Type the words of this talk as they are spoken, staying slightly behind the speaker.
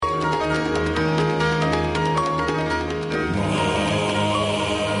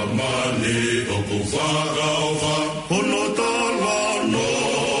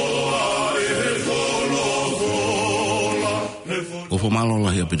O fo malo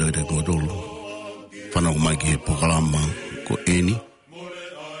la hia pida de modolo. Fana o mai ke pokalama ko eni.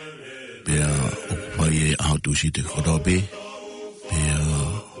 Pea o pai e au tu si te kodope. Pea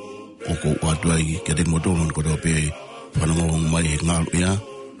o ko watuai ke de modolo kodope. Fana o mai e ngalu ia.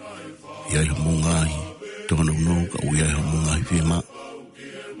 Ia i mungai. Tona no ka uia i mungai fema.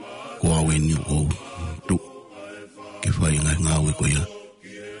 Ko awe ni o tu. Ke fai ngai ngawe ko ia.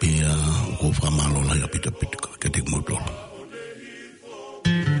 Pea o ko fa malo la hia pida ke de modolo.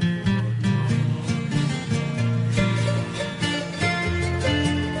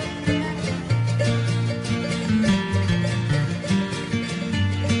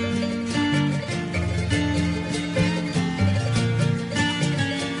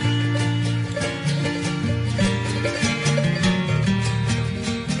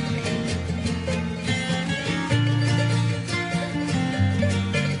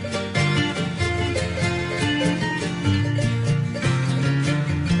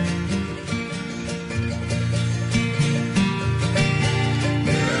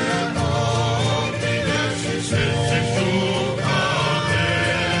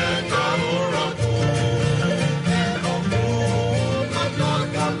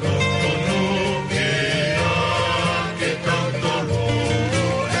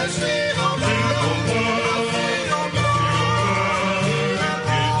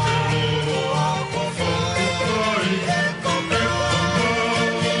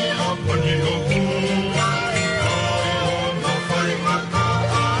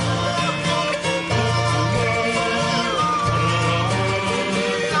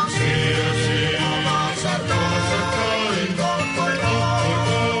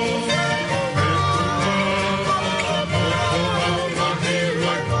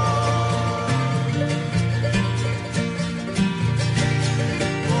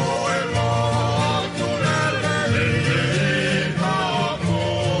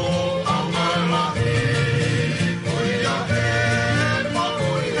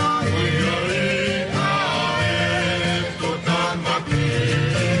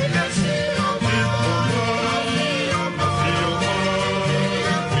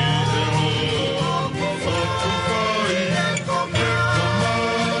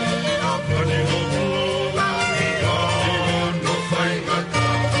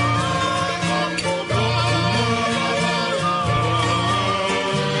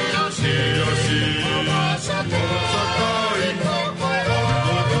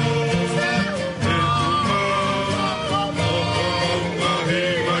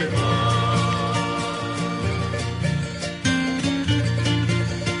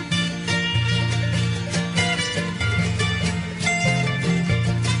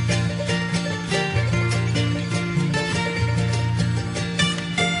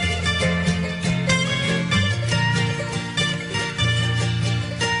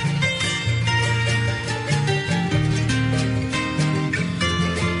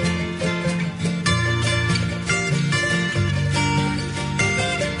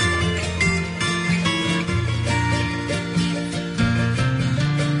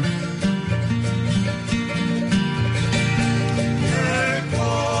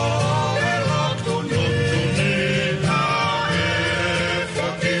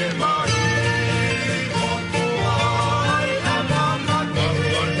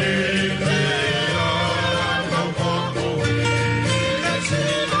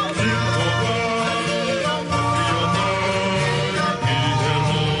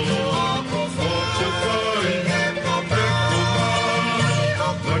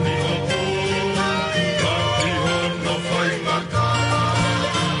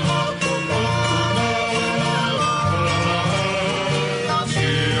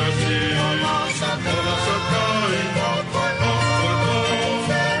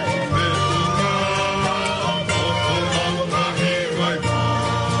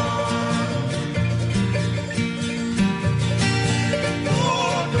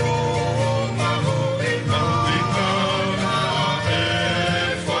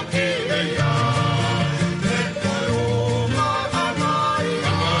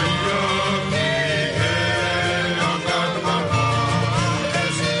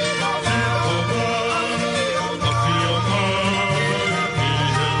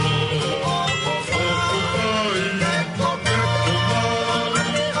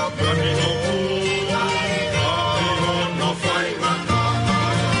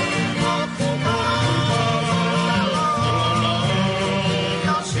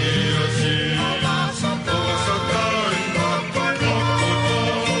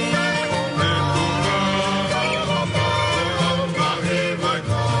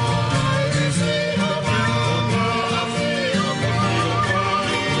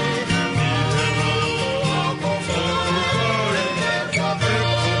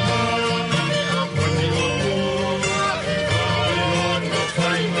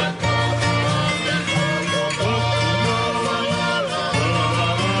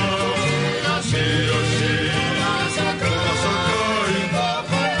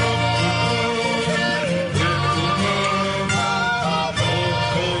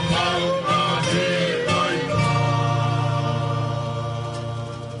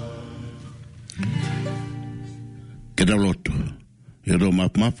 loto. Ia ro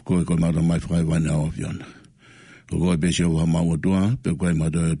map ko mata mai fai vai na afiona. O ko be se wa mau toa, pe ko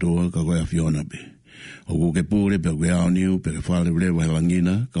mai toa ka ko afiona be. O ko ke pure pe ko au pe ke fale le wa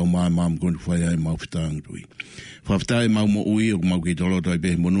langina, ka mai mam ko fai ai mau ftang tui. Faftai mau mo ui o mau ki tolo tai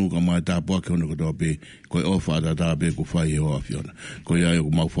pe monu ka mai ta po ke no ko pe ko ofa ta pe ko fai o afiona. Ko ia o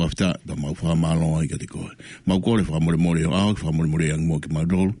mau fafta, da mau fa malo ai ka ti ko. Mau ko le fa mo o fa mo ang mo ki mau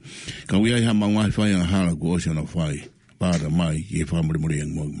dol. Ka ui ai ha mau mai fai ang hala ko o se no fai. Para mai e fa mo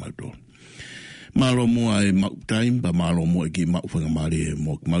ang mo mau dol. Malo mo ai mau time ba malo mo ki mau fa mari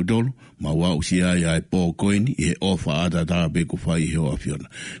mo mau dol. Ma wa usia ia e po coin e ofa ada da be ko fai he afiona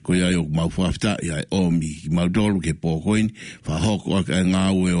ko ia o mau fafta ia o mi mau dolu ke po coin fa hok o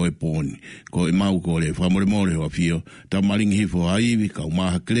nga o e poni ko e mau ko le fa mo o afio ta maling hi fo ai vi ka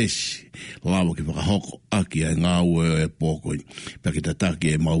ma kles lavo ke fa hok aki nga o e po coin pe ke ta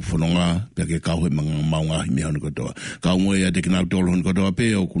ke mau fononga pe ke ka ho mau nga mi han ko to ka mo ia de kna dolu ko to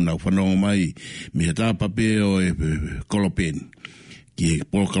pe o kuna fononga mai mi ta pa pe o e kolopen ki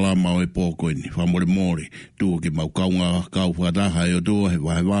polkala mau e poko ni fa more tu ke mau kaunga kau fata hai o do he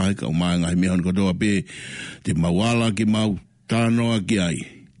vai ka manga me on ko do pe te mawala ki mau tano ki ai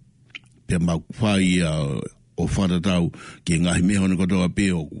pe mau fai o fata tau ki ngai me on ko do pe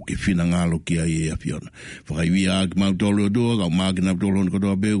o ki fina ngalo ki ai e afiona fa i via ki mau tolo do ka mau ki na tolo ko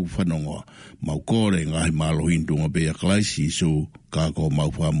do pe u fanonga mau kore ngai malo hindu pe a klaisi so ka ko mau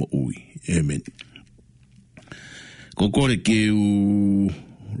fa mo ui amen. Ko kore ke u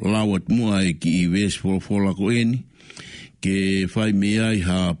lawat mua e ki i ves fola ko eni, ke fai mea i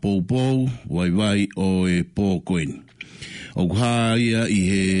ha pou vai o e po ko eni. O kuha ia i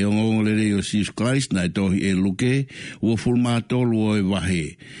he ongongolere o Jesus Christ na e tohi e luke, ua fulmatolu o e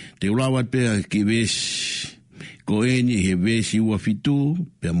wahe. Te ulawat pea ki ves ko eni he ves i ua fitu,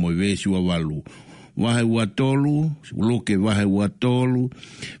 pea mo ves i ua walu. Wahe ua tolu, luke wahe ua tolu,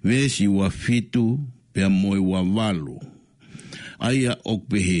 ves i ua fitu, pea moi wa walu. Aia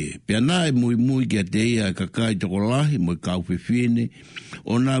okpehe. Pea nae mui kia te ia kakai toko lahi moi kau whiwhine.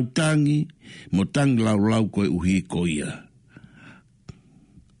 O nau tangi, mo tangi lau koe uhi ko ia.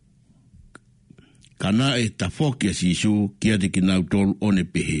 Kana e tafokia sisu kia te ki nau tolu one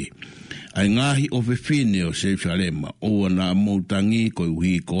pehe. Ai ngahi o whiwhine o Jerusalema. O na mou tangi koe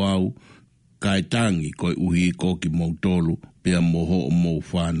uhi ko au. Kai tangi koe uhi ko ki mou tolu. Pea moho o mou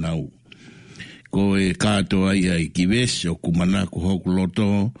whanau. Ko e kato ai ki vese o kumana ko hoku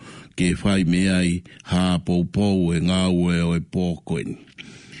loto ke fai me ai ha pou e ngā ue o e pōkoen.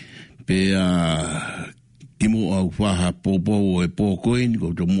 Pea kimu au whaha pou o e pōkoen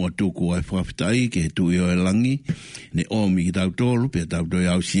ko to mua tuku ai whawhitai ke he tui o e langi ne omi ki tau tolu pea tau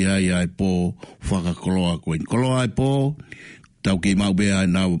toi au si ai ai pō whakakoloa koen. Koloa ai pō tau ki mau bea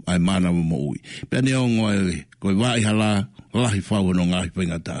ai mana mo ui. Pea ne ongo ai ko e vai hala lahi whau no ngahi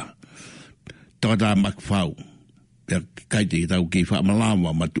pengata. Tata makfau pe kai te tau ki fa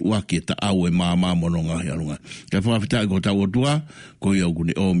malama matua ki ta au e mama mononga alunga ka fa fita ko tau tua ko ia ku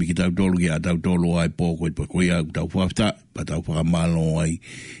ne o mi ki tau tolu ki tau tolu ai po ko ia tau fa fita pa tau fa malo ai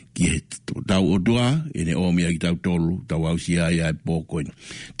ki tau tua ene o mi ki tau tolu tau au si ai po ko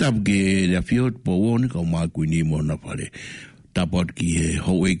tap ke le fiot po won ko ma ku ni mo na pare tapot ki he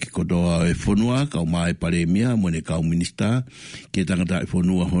hoe ki kotoa e whonua, kau mai pare mea, mwene kau minista, ke tangata e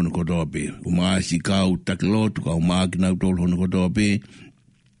whonua hono kotoa pe. Umai si kau takilotu, kau maa ki nau tolu hono kotoa pe,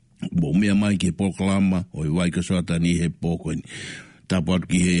 bo mea mai ki he pokalama, o i waika Soatani he pokoini. Tapot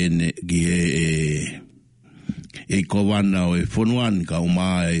ki he e kowana o e whonuan, kau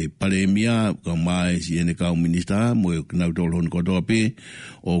mai pare mea, kau mai si ene kau minista, mwene ki nau tolu hono kotoa pe,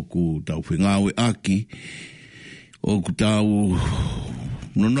 o ku tau whengawe aki, o ku tau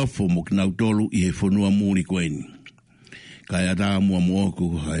nonofo mo ki nau tolu i he whanua muri koeni. Kai ata mua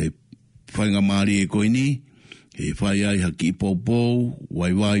moku hai whainga maari e koeni, he whai ai haki i pōpō,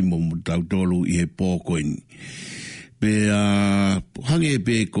 wai mo tau tolu i he pō koeni. Pea hange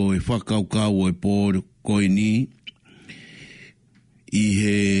pe ko e whakaukau o e pō koeni, i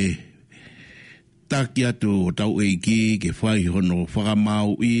he taki atu o tau eiki, ke whai hono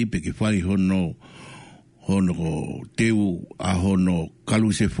whakamau i, pe ke whai hono teu a hono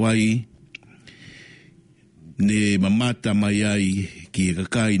kalu se whai ne mamata mai ai ki e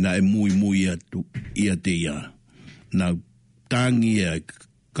kakai na e mui atu ia te ia. Na tangi e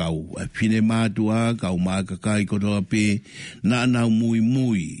kau a whine mātua, kau maa kakai kotoa pe, na nau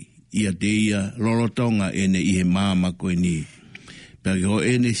mui ia te ia lolotonga ene i he māma koe ni. Pea ki ho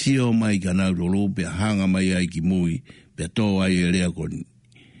ene sio mai ka nau rolo, pea hanga mai ai ki mui, pea tō ai e rea koni.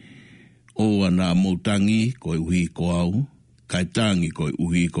 O ana moutangi ko uhi ko au, kai tangi ko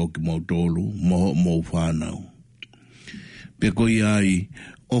uhi ko ki mautolu, moho mou whanau. Pe ko iai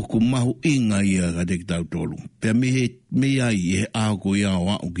o ku mahu inga ia ka te tau tolu. Pe me ai e a ko ia o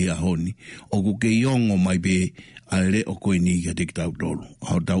au ki a honi. O ku ke iongo mai pe a le o koe ni ka te tau tolu.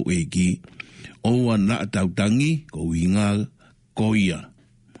 Hau tau e ki. O na tau tangi ko inga ko ia.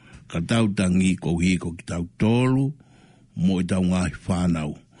 Ka tau tangi ko hi ko ki tau tolu. Mo i tau ngahi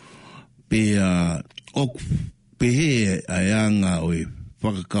whanau. Pe o pe he ai anga o e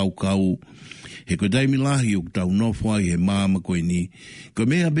whakakaukau. He koe taimi lahi o tau nofwai he māma koe ni. Koe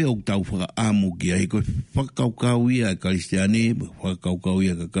mea be o tau whakaamu kia. He koe whakakaukau ia Karistiane, whakakaukau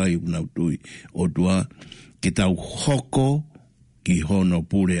ia kakai unau tui o tua. Ke tau hoko ki hono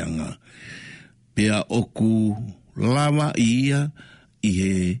pureanga. Pea oku lava ia i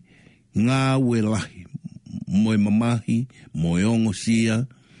he ngā ue lahi. Moe mamahi, moe ongosia,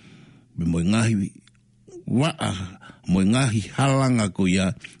 moe ngahi waa, moe ngahi halanga ko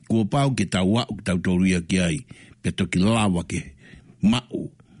ia. Kua pau ke tau wau tau toruia ki ai. Pe toki lawa ke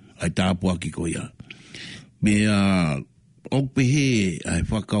mau ai tāpua ki ko ia. Mea opehe ai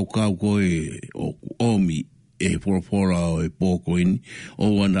whakaukau koe o omi e whorafora o e pōkoini.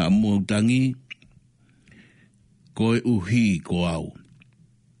 O wana muautangi koe uhi ko au.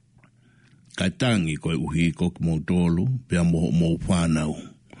 Kai tangi koe uhi ko ki mōtolu pea mō whanau.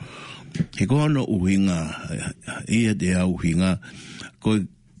 He kono uhinga, ia te au uhinga, koe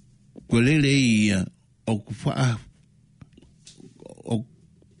lele ia o kufaa o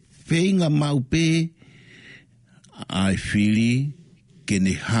whenga maupe ai whiri ke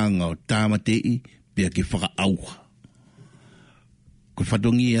ne hanga o tāmatei pia ke whakaauha. Koe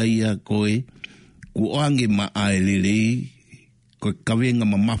whatongia ia koe ku oange ma ai lele koe kawenga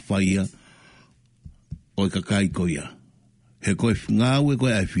ma mawha ia o kakai ko ia. He koe ngāwe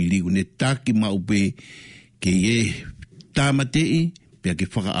koe ai whiri ne taki maupe ke ye tāmatei pia ke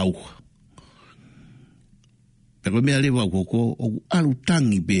whakaauha. Pero mea lewa koko o alu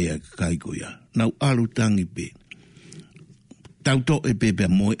tangi be kai ko ia. Nau alu tangi be. Tau to e be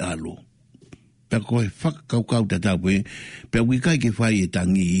moe alu. Pero koe whakakaukau ta tau pe. Pero wikai ke whai e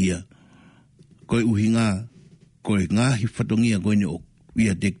tangi ia. Koe uhinga. Koe ngahi whatongia koe ni o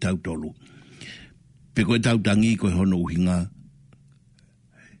ia tek tau tolu. Pe koe tau tangi koe hono uhinga.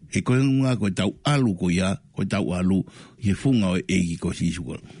 E koe unga koe tau alu ko ia. Koe tau alu. He funga o egi ko sisu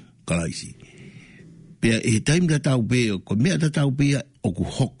kalaisi. Pea e taim da tau pea, ko mea da tau pea, o ku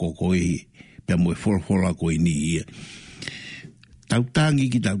hoko ko e, pea moe whorafora ko e ni ia. Tau tangi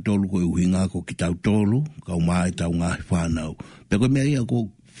ki tau tolu ko e uhinga ko ki tau tolu, kau mai tau ngahi whanau. Pea ko mea ia ko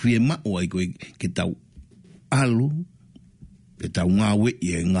whie mao ai ko e ki tau alu, pe tau ngā we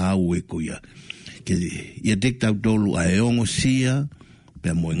ia ngā ue ko ia. Ke ia tek tau tolu a e ongo sia,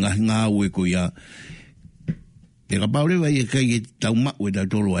 pea moe ngahi ngā ue ko ia. Te ka paurewa ia kai e tau mau e tau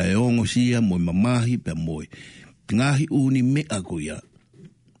tolu a e ongo sia, moe mamahi, pe moe. Ngahi uni mea ko ia.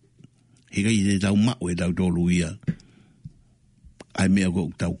 He kai te tau mau e tau tolu ia. Ai mea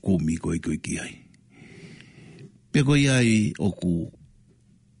ko tau komi ko ki ai. Pe ko ia i oku.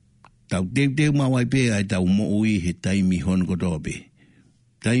 Tau teu mau ai pe ai tau mo ui he taimi hono kotoa pe.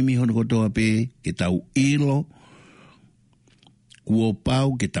 Taimi hono kotoa pe ke tau ilo. Kua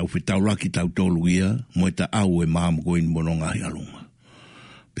pau ke tau whetau laki tau tolu ia, mo e ta au e māma koe ni mono ngahi alunga.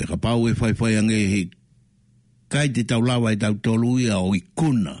 Pe ka pau e whai ange he kai te tau lawa e tau tolu ia o i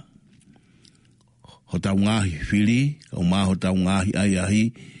kuna. Ho tau ngahi whiri, o mā ho tau ngahi ai ahi.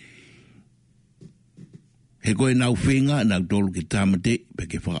 He koe nau whenga, nau tolu ke tāmate, pe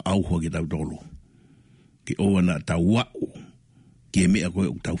ke whakaauhua ke tau tolu. Ke oa na tau wau, ke mea koe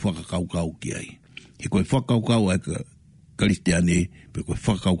o tau whakakaukau ki ai. He koe whakaukau ai ka Karistiane, pe koe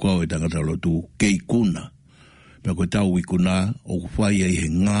whakaukau e tangata lotu kei kuna. Pe koe tau i kuna, o kuwhai ai he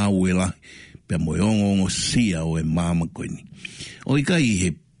ngā uela, pe moe ongo sia o e māma koe ni. O i kai he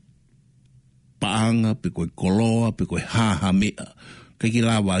paanga, pe koe koloa, pe koe haha mea. Kai ki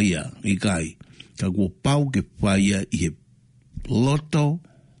lawa ia, i kai. Ka kua pau ke whai ia i he loto,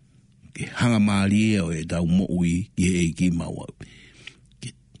 ke hanga maari e o e tau mo ui, i he eiki maua.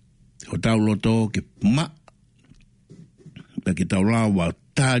 O tau loto ke maa, pe ke tau lawa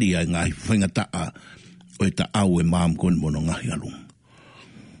tāri ai ngahi whaingataa o e ta au e māma kone mono ngahi alunga.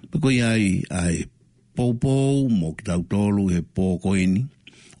 Pe koe ai poupou mo ki tau tolu he pōkoini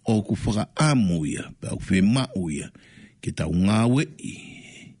o ku whakaamu ia, pe au whemau ia, ke tau ngāwe i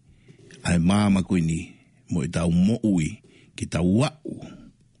ai māma koini mo e tau moui, ki tau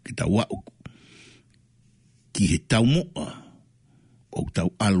wau, ki he tau moa o tau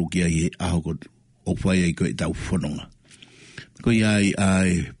alu ki ai he aho o whai ai koe tau whanonga. Ko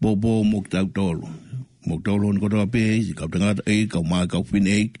ai bobo mo tau tolu. Mo tolu ko to pe, ka tanga e ka ma ka fin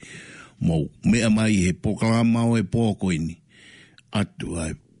e mo me mai he poklama o e poko ini. atu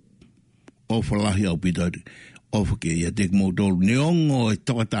ai o falahi au pita o ke ia te mo tolu neongo e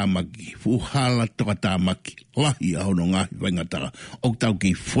toka tamaki fuhala toka tamaki lahi au no ngahi whaingatara o tau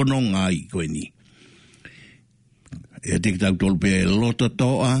ki whanonga ai koe ni e te tau tolu pe loto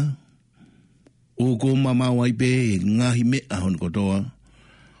toa o ko mama wai pe ngahi mea hon kotoa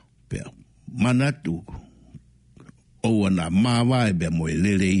pe manatu o ana mawai be mo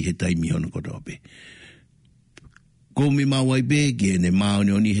lele i he taimi hon kotoa pe ko mi mawai pe ki ne mao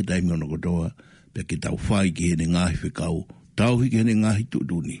ne oni he taimi hon kotoa pe ki tau whai ki ne ngahi whikau tau hi ki ne ngahi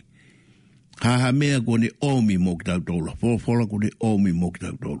tutuni ha mea ko ne omi mo ki tau tolu fola ko ne omi mo ki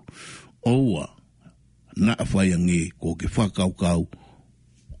tau tolu oua na whai ange ko ke whakau kau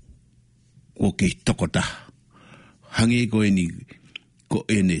ko ke tokota hangi ko eni ko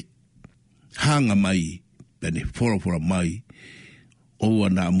ene hanga mai pene fora mai o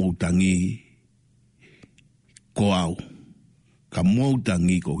ana moutangi ko au ka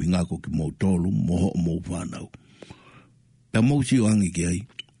moutangi ko hinga ko ki moutolu mo whanau pe mousi o hangi ki ai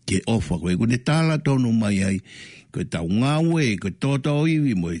ke ofa koe ko ne tala tonu mai ai ko tau ngawe ko toto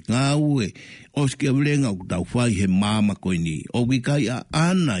iwi mo ngawe oski avlenga ko tau whai he mama ko ni o wikai a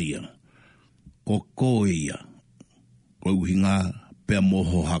ana ia ko koia ko hinga pe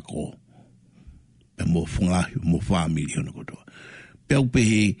moho hako pe mo funga mo family hono ko pe upe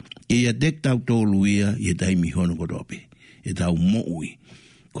he e a dek tau tolu ia e dai mi hono ko pe e tau moui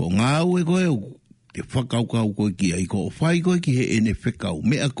ko ngawe ko te whakau kau ko ki ai ko whai ko ki he ene whekau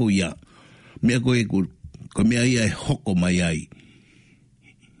mea ko ia mea ko e ko mea ia e hoko mai ai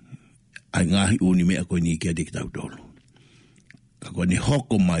ai ngahi uni mea ko ni ki a dek tau tolu ka ko ni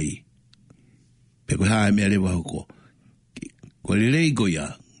hoko mai pe ko hae mea rewa hoko ko rei ko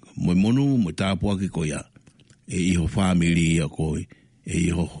ia mo monu mo tāpua ki ko ia e iho family ia koe e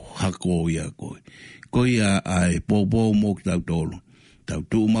iho hako ia koe ko ia ai popo mo ki tau tolu tau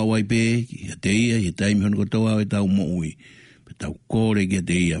tu mawai pe ia te ia i taimi hono kotoa e tau mo ui pe tau kore ki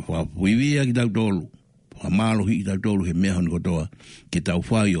te ia whapuivia ki tau tolu whamalo hi ki tau tolu he mea hono kotoa ki tau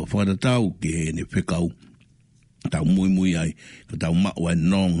whai o whatatau ki he ne whekau tau mui ai ko tau maua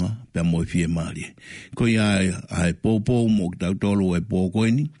nonga pe mo fie mari ko ia ai popo mo tau tolu e poko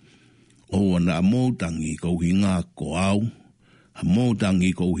ni o na motangi ko hinga ko au a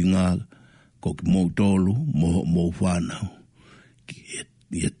motangi ko hinga ko mo tolu mo fana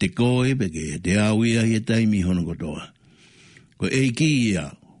ia te koe pe ke te au ia he taimi hono ko toa ko e ki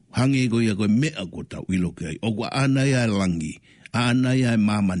ia hangi ko ia ko mea ko tau ilo kai o ko ana ia langi ana ia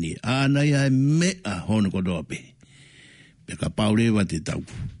mamani ana ia mea hono ko toa pe ka paurewa te tau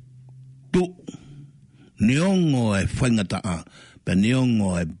tu neongo e whaingata a pe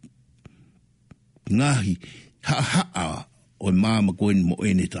neongo e ngahi ha o mama koe mo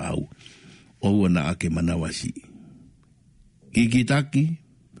ene tau o wana ake manawasi taki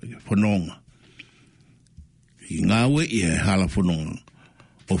whanonga i ngawe i he hala whanonga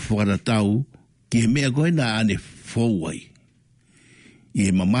o whakara tau ki he mea koe na ane fowai i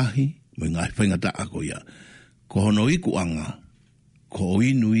he mamahi mo ngahi whaingata a ko ia ko hono iku anga, ko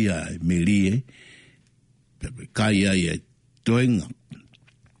inu ia me lie, kai ai e toenga,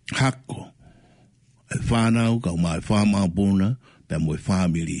 hako, e whanau, kau mai whamau puna, pe moe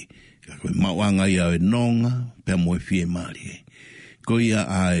family, koe mauanga ia e nonga, pe moe fie mari. Ko ia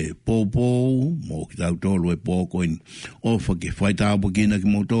ai pōpō, mo ki tau tolu e pōko in, ofa ke whaitāpo kina ki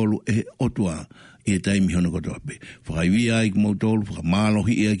mo tolu, e otua, e taimi hono kotoa pe. Whakaiwia ai ki mo tolu,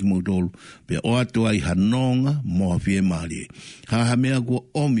 whakamalohi ia ki mo tolu, pe o atu ai hanonga, moha fie maari. Haha mea kua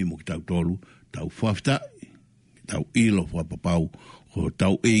omi mo ki tau tolu, tau whafta, tau ilo whapapau, ko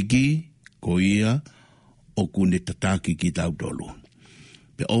tau eiki, ko ia, o kune tataki ki tau tolu.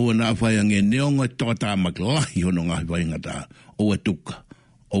 Pe oua nā whaiange neonga toa tāmak lahi hono ngahi whaingata, oua tuka,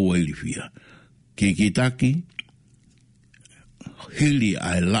 oua ilifia. Ki taki, hili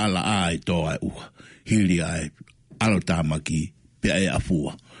ai lala ai toa uha. Hili ai alo tāmaki pe ai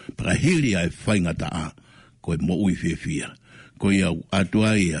afua. Paka hili ai whaingata a koe mo ui whiawhia. Koe au atu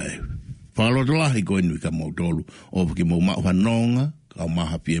ai ai whalotolahi koe nui ka mau tolu. Opa ki mau mau whanonga ka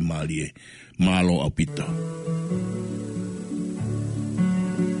maha pie maari e malo au pita.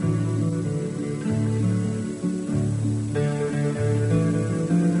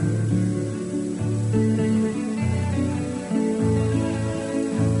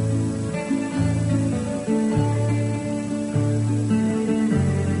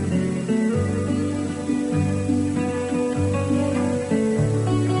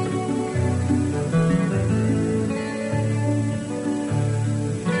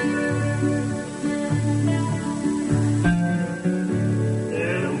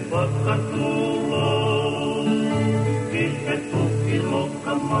 Pakatulong,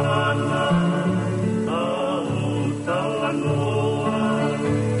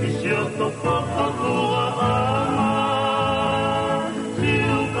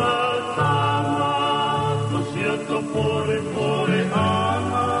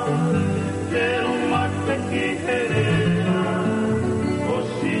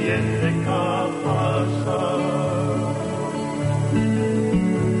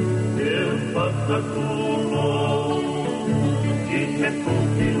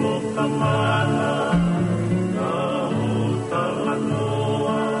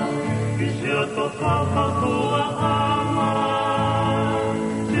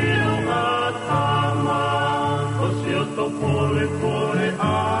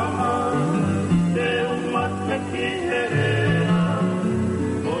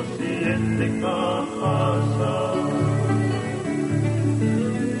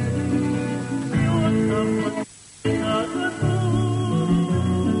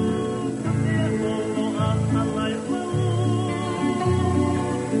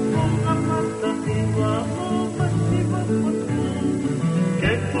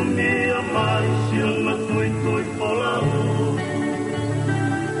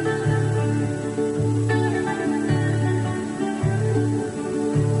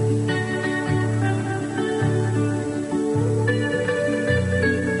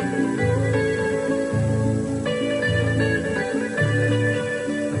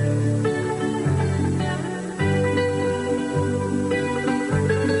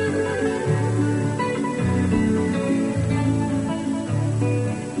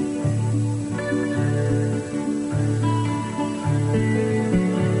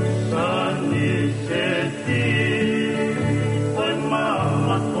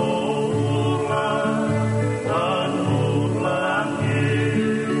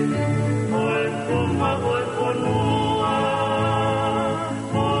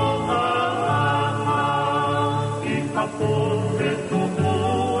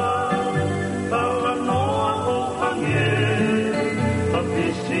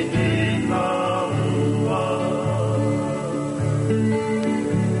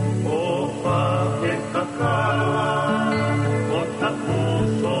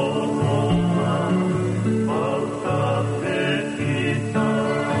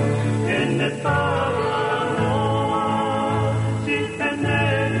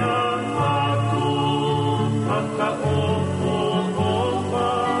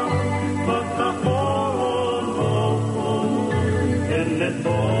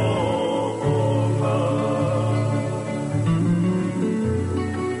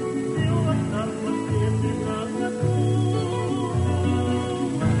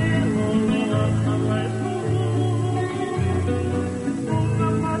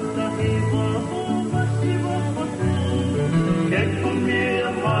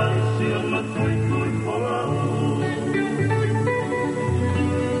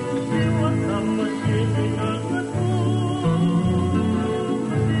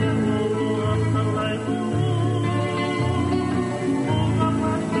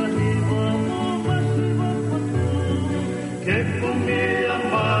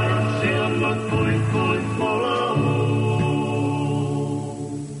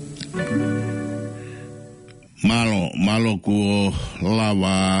 Malo ko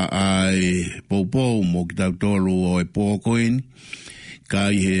lava ai popo mo ki tau tolu o e pōkoini.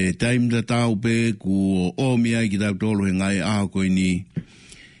 Kai he taim da tau pe ku o mia ki tau tolu he ngai aho koini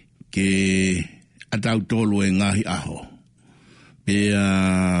ke a tau tolu e ngahi aho. Pe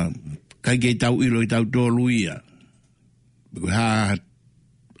kai ke tau ilo i tau tolu ia. Pe ha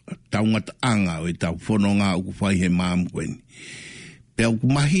tau ngata anga o i tau whanonga o ku whai he maam koini. Pe au ku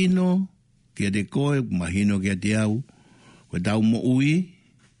mahino kia te koe, ku mahino kia te au. Ko tau mo ui,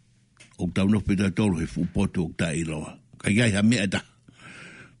 o tau no pita tolu he fupoto o ta iloa. Kai gai ha mea ta.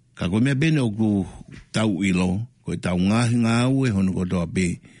 Ka koe mea bene o ku tau ilo, ko tau ngahi ngā ue hono ko toa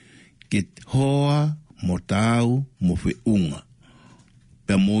pe. Ke hoa, mo tau, mo fe unga.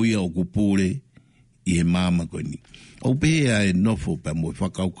 Pea mo ia o ku pūre i he māma koe ni. O pēa e nofo pea mo e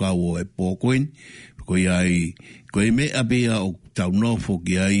whakaukau o e pōkoini. Koe ai, koe mea pēa o tau nofo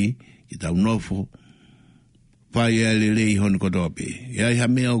ki ai, i tau nofo. Pai e le lei hono kotoa pe. E ai ha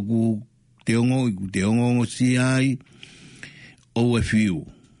mea o ku te ongo si ai, o e fiu.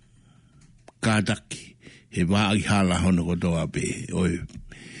 Kātaki. He wā i hala hono kotoa pe. Oi.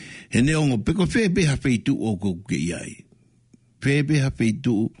 He ne ongo, peko whepe ha feitu o kou ke iai. Whepe ha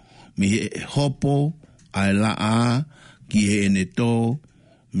feitu, mi he hopo, ai la a, ki he ene tō,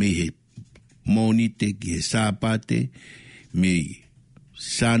 mi he monite, ki he sāpate, mi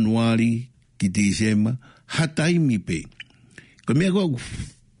sanuari, ki Disema, hatai mi pe. Ko mea ko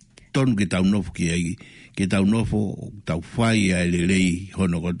tonu ke tau nofo ki ai, ke tau nofo, tau whai ai le rei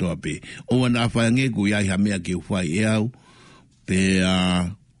hono kotoa pe. O wana whai nge ku iai ha mea ke whai e au, pe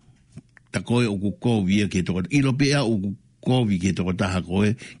ta koe o ku kovi ke to ilo pe o ku kovi ke to ta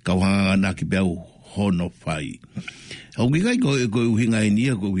koe ka wanga na ki pe hono fai o ngai ko hinga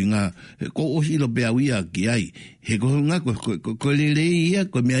ni ko hinga ko o ilo pe ia ki ai he ko nga ko le ia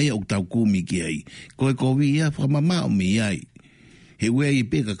ko me ai o ta ku mi ki ai ko ia fra mama o mi ai he we i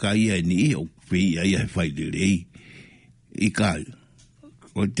pe ka ia ni o pe ia fai le i kai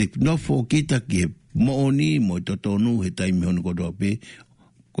o te nofo kita ki mo ni mo to tonu he tai me on ko do pe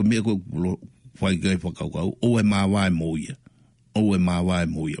ko me ko fai kai whakau o e mawai moia o e mawai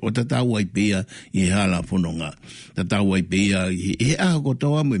moia o ta tau ai pia i hala fononga ta tau ai pia he a ko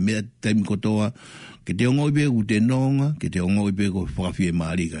toa mo me taimi ko toa ke te ongo ibe u te nonga ke te ongo ibe ko whakawhie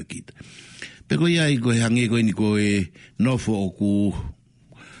maari ka kita pe ko iai ko hange ko ni ko e nofo o ku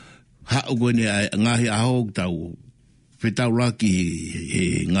hao ko ni ngahi aho tau whetau laki he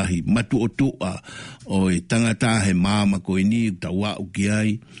ngahi matu o tua o e tangata he mama ko ni tau au ki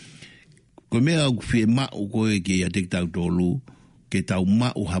ai ko mea au fie mau koe ke ia te tau tolu, ke tau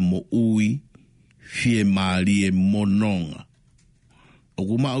mau ha mo ui, fie maari e mononga. O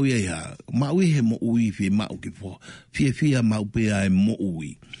ku mau ia ia, mau he mo ui fie mau ke fo, fie mau pea e mo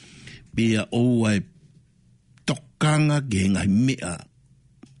ui. Pea ou ai tokanga ke ngai mea,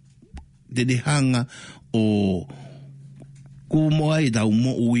 te hanga o kumoa i tau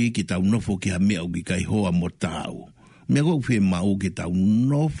mo ui ki tau nofo ki ha mea o ki kai hoa mo tau. Mea kou whi mau ki tau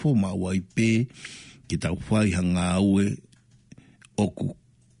nofo mau ai pē, ki tau whai hanga aue, o ku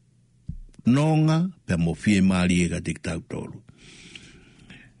nonga, pia mo whi maari e ka te tau tolu.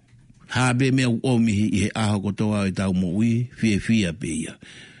 Habe mea uomihi i he aho kotoa i tau mo ui, fia pē ia.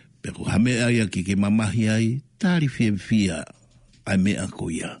 Pia ko hame aia ki ke mamahi ai, tāri fia ai mea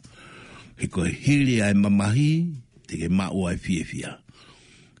ko ia. He koe hili ai mamahi, te ke mau ai fia.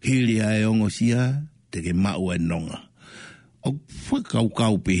 Hili ai ongosia, te ke mau ai nonga. O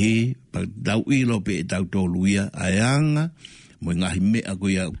whakau pehe, pa tau ilo pe e tau tolu ia, ai anga, mo ngahi mea ko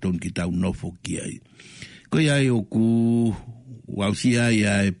ia ton ki tau nofo ki ai. Ko ia o ku wausia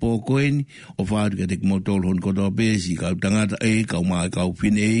ia e pōkoeni, o whaadu ka te motolo hon koto pe, si kau tangata e, kau maa kau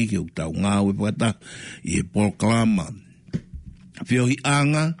whine e, ki o tau ngāu e pata, i he polklama. Whiohi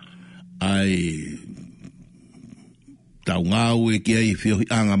anga, ai tau ngāu e ki ai, whiohi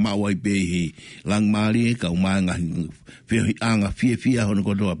anga mau ai pe hi lang maari e, kau maa ngahi whiohi anga fia hono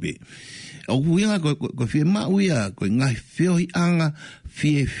kotoa pe. O kuinga ko fie mau ia, ko ngahi whiohi anga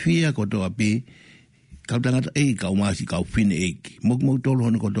fia kotoa pe, kau tangata e, kau maasi kau whine e ki, mok tolo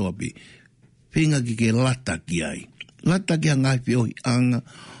hono kotoa pe. Whinga ki ke lata ki ai. Lata ki a ngahi whiohi anga,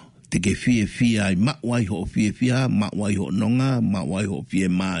 te ke fia ai, mawai ho fia, mawai ho nonga, mawai ho fie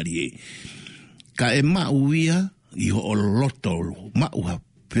maari e. Ka e mau ia, i ho o loto, mau ha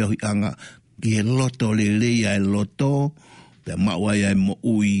whiohi anga, ki he loto le leia e loto, pe mawai ai mo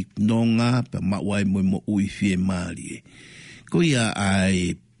ui nonga, pe mawai mo ui fie maari e. Ko ia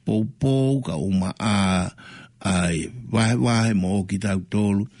ai poupou, ka uma ai wahe mo ki tau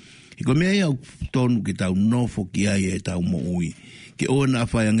tolu. I ko mea iau tonu ki tau nofo ki ai e tau mo ui. Ke o na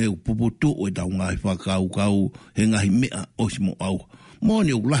whaiange u puputu o e tau ngai whakau, he ngahi mea osi mo au.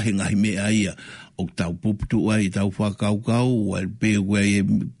 Mōni o lahe ngahi mea ia, o tau puputu ai tau whakau, wai pe wai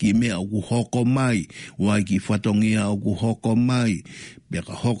ki mea o ku hoko mai, wai ki whatongia o ku hoko mai, pia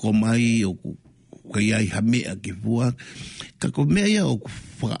ka hoko mai o ku kai ai ha mea ki fua, ka ko mea ia o ku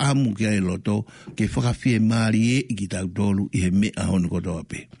whakaamu ki ai loto, ke whakawhie maari e ki tau tolu i he mea hono kotoa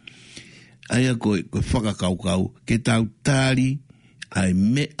pe. Aia koe whakakau, ke tau tāri, ai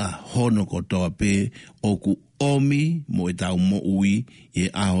mea hono kotoa pe, o ku omi mo e tau mo ui e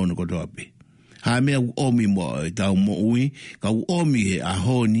ahono kotoa pe. Ha mea u omi mo e tau mo ui, ka u omi he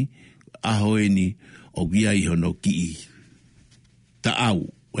ahoeni o gia i hono ki i. Ta au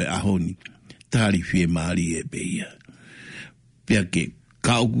o e ahoni, tari fie maari e pe ia. Pea ke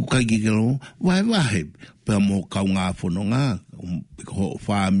ka uku kaiki ke lo, wahe, pea mo kau ngā whono ngā, peko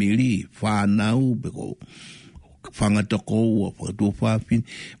whamiri, whanau, peko whangatoko ua whakatua whawhin.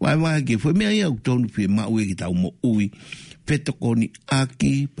 Wae ke whai mea iau tonu whi mau e ki tau mo ui. Petoko ni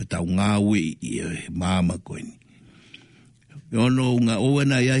aki pa tau ngāwe i māma koeni. Ono ngā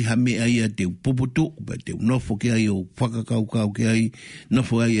oana iai ha mea ia te upopoto, pa te unofo ki ai o whakakau ki ai,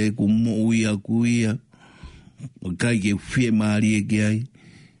 nofo ai e ku mo ui a kuia, o kai ke whi maari e ki ai.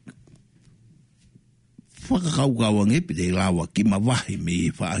 Whakakau angepe te lawa ki mawahi me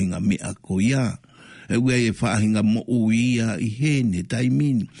e whaahinga mea ko ia. E ua e whaahinga mo uia i hene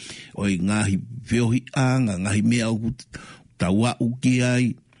taimini. O i ngahi whiohi anga, ngahi mea o taua uki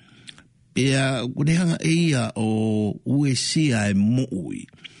ai. Pea kunehanga eia o uesia e mo ui.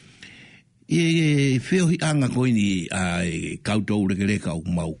 E feo hi anga koe ni kautou reka o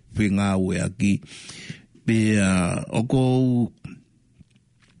mau whenga ue aki. Pe oko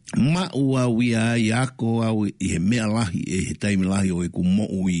maua wia i ako au i he mea lahi e he taimi lahi o e ku mo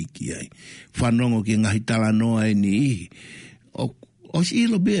ui ki ai. Whanongo ki ngahi tala noa e ni ihi. O si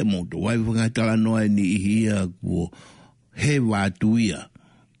ilo bea moto, wai ngahi tala noa e ni ihi ia kua he wātuia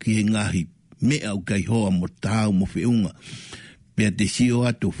ki he ngahi mea u kai hoa mo tāu mo whiunga. Pea te sio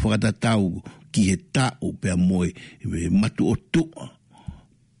atu whakatatau ki he tau pea moe matu o tua.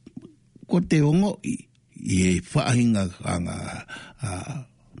 Ko te ongoi i he whaahinga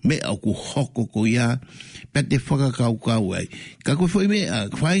mea o ku hoko ko ia pea te whakakaukau ai. Ka koe whai mea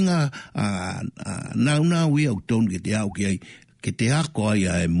whainga nau ia o tonu ke te au ki ai ke te ako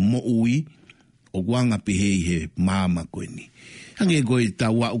ai e mo ui o wanga pehe i he māma koe ni. Hange koe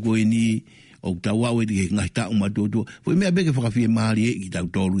tau au koe ni o tau au e te ngai tau matotua. Fui mea beke whakawhia maari e ki tau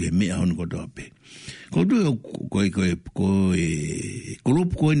tolu he mea hono kotoa pe. Ko tu koe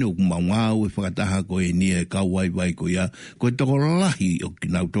kulupu koe ne o kumangau e whakataha koe ni e kauai vai koe ia. Koe toko lahi o ki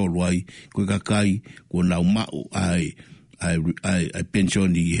nau tolu ai, koe kakai, koe nau mau ai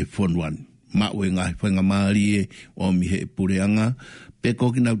pensioni i he whonuan. Mau e ngai whainga maari e o mi he pureanga. Pe ko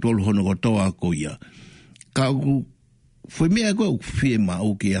ki nau tolu hono kotoa koe ia. Kau foi mea koe whie ma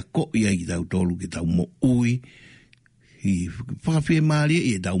o ke a ko ia ki tau tolu ki tau mo ui. I whakawhie maari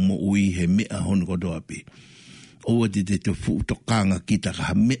e tau mo ui he mea hono kotoa pe. Oa te futokanga ki ta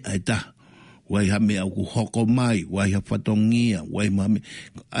ka mea e ta. Wai ha mea ku hoko mai, wai ha whatongia, wai ma me.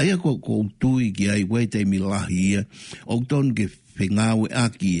 Aia ko tui ki ai, wai te mi lahi ia. O ton ke whengawe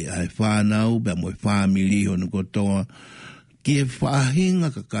aki ai whanau, bea mo whamili hono kotoa. Ki e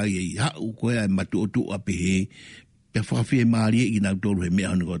whahinga kakai e hau koe ai matu o tu apehe. Pe whakawhie maari e ki nau tolu he mea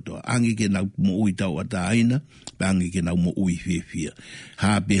hono kotoa. Angi ke nau mo ui tau ata aina, pe angi ke nau mo ui whia.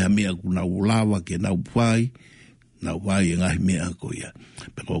 Ha pe ha mea ku nau lawa ke nau whai, nau whai e ngahi mea ko ia.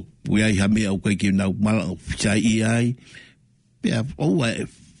 Pe ko puiai ha mea ukai ke nau mala o whichai i ai, pe a oua e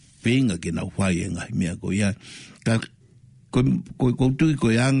whenga ke nau whai e ngahi mea ko ia. Ko tui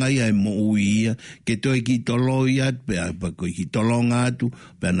ko anga ia e mo ui ia, ke toi ki tolo ia, pe a ko ki tolo ngātu,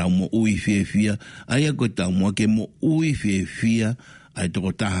 pe a nau mo ui whia. Aia ko tau mua ke mo ui whia, ai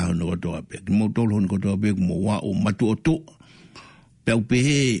toko taha hono kotoa pe. Ki mo tolo hono kotoa pe, mo wa o matu o to. Pe au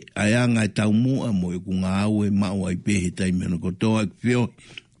pehe, ai anga e tau mua, mo e ku ngā au e mau ai pehe taimi hono kotoa, whio,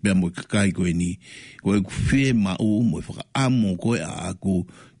 pe a mo e kakai koe ni. Ko e ku whie mau, mo e whaka amo koe a aku,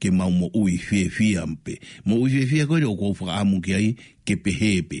 ke mau mo ui whia mpe. Mo ui whia koe o kou whaka amu ki ai, ke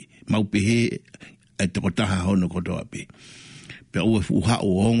pehe pe. Mau pehe, ai toko taha hono kotoa pe. Pe ue fuha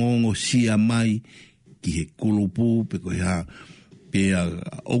o ongongo sia mai, ki he kulupu, pe koe ha, pe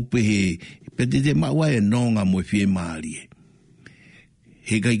au pehe, pe te maua e nonga mo e whie maari e.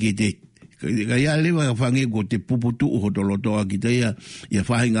 He kai ke te, kai a lewa ka whange ko te puputu o hotolotoa ki te ia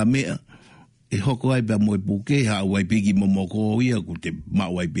whahinga mea. E hoko ai pa mo e puke, ha wai peki mo moko ia, ko te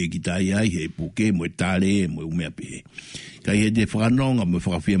mawai peki tai ai, he puke, mo e tare, mo e umea pehe. Kai he te whanonga, mo e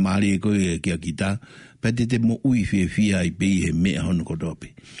whakawhia maari e koe kia kita, pa te mo ui whia ai pehi he mea hono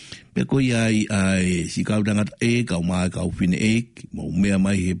kotope. Pe koe ai si kau tangata e, kau maa kau whine e, mo umea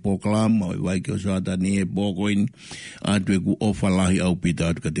mai he pōkalam, mo e wai ke o Soatani e pōkoini, atu e ku ofa lahi au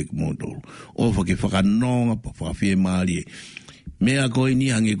pita atu ka te kumotoro. Ofa ke whakanonga, pa whakawhia maari e. Mea koe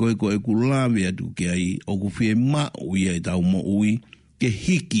ni hange koe koe ku lawe atu ke ai o ku whie ma ui ai tau mo ui ke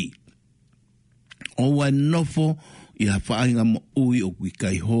hiki. O wai nofo i ha whainga mo ui o kui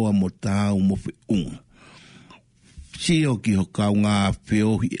kai hoa mo tau mo whiunga. Si o ki ho kau ngā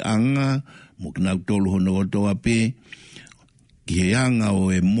whiohi anga mo ki nau tolu hono o toa pe ki he anga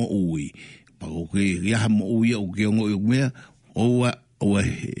o e mo ui. Pa o ke iaha mo ui o ke ongo i o mea o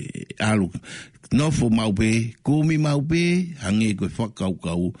alu. Nofo maupe, kumi maupe, hange koe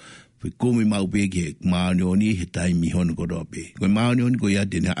whakaukau, kumi maupe ki he maonioni he taimi hono kodoa pe. Koe maonioni koe ia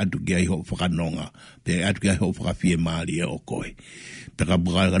tene atu ki ai ho whakanonga, pe atu ki ai ho whakawhie maari e o koe. Peka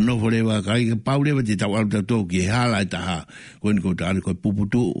puka nofo lewa, kai ke pau lewa te tau aluta tō ki he hala e taha, koe ni koe ta ale koe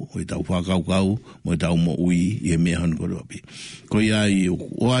puputu, koe tau whakaukau, mo tau mo ui i he mea hono kodoa pe. Koe ai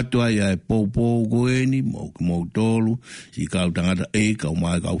o atua ia e pōpō koe ni, mo tolu, si kau tangata e, kau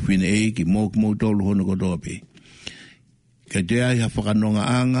mai kau whine e, ki mo tolu hono kodoa pe. Kei te ai ha whakanonga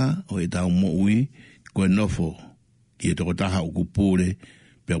anga, o e tau mo ui, koe nofo, ki e toko taha o kupure,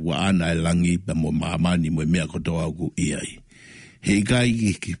 pe kua ana e langi, pe mo maamani mo e mea kotoa o ku iai. Hei kai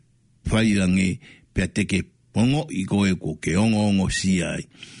ki whairangi, pe teke pongo i koe ko ke ongo si ai.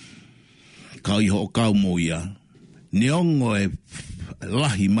 Kau i ho kau mo ia, ne ongo e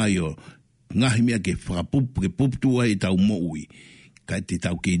lahi mai o ngahi mea ke whakapupu, ke puputu ai tau mo ui. kai te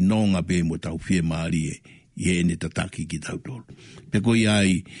tau ki nonga pe mo tau fie maari e ne tataki ki tau tolu. Pe ko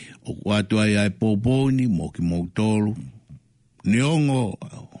iai, o atua iai poponi mo ki mo tolu, neongo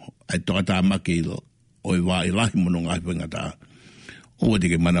ai toka tā make ilo, o i wā i lahi mono ngai whenga tā, o te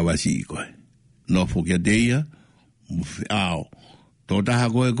ke mana wasi i koe. No whokia deia, mo whi ao. Tō taha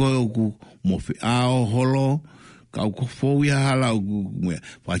koe oku, mo whi ao holo, ka uko fōia hala uku,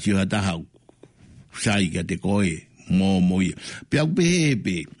 whasi ha taha sai ka te koe, mo ia. Pe au pehe,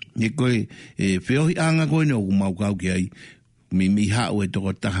 ne koe, whiohi anga koe ne oku mau kau ki ai, mi hao e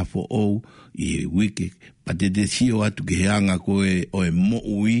toko taha fo ou, i wike, pa te sio atu ki he anga koe o e mo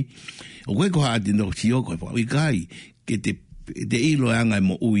ui, o koe ko haati no sio koe, i kai, ke te ilo anga e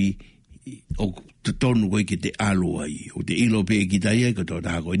mo ui, o te tonu koe ke te alu ai, o te ilo pe ki tai e, ka tō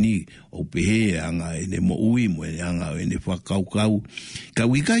taha koe ni, o pehe anga e ne mo ui, mo e anga e ne whakaukau, ka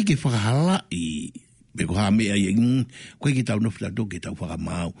wikai ke whakahala i, me ko ha mea i, koe ki tau nofitato, ke tau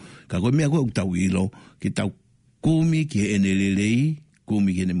whakamau, ka koe mea koe tau ilo, ke tau kumi ki he enelelei,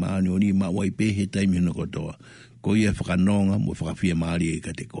 kumi ki ne maani o ni mawai pe he taimi hino kotoa. Ko ia whakanonga mo whakawhia maari e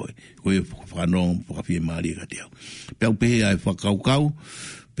ka te koe. Ko ia whakanonga mo whakawhia maari e ka te au. Pau pe ai whakaukau,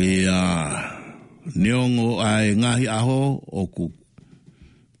 pe neongo ai ngahi aho o ku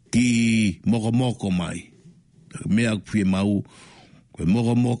ki moko mai. Mea kwhia mau, koe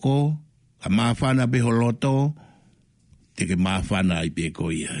moko, a mawhana pe holoto, te ke mawhana ai pe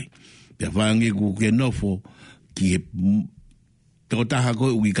koe ai. Pea whangi ku ke nofo, ki he tō taha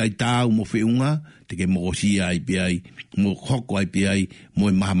koe ui kai tāu mo whiunga, te ke mo osia ai pe ai, mo hoko ai pe ai,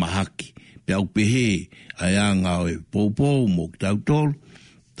 mo e mahamahaki. Pe au pehe, ai anga o e pōpō, mo tau tolu,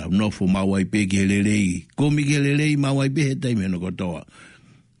 tau nofo mau ai pe ki he lerei, komi ki he lerei mau ai pe he taimi hano kotoa.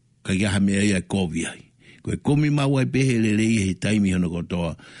 Ka kia hame ai ai kovi ai. Koe komi mau ai pe he lerei he taimi hano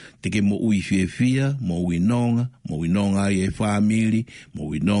kotoa, te ke mo ui fia, mo ui nonga ai e whamiri,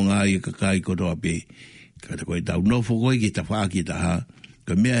 mo ui nonga ai e kakai kotoa pe. Kata koe tau nofo koe ki ta whaaki taha,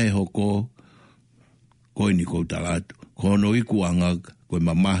 ka mea he hoko, koe ni kou talatu, kono iku anga, koe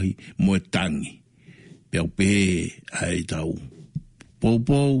mamahi, mo e tangi. Pea pehe ai tau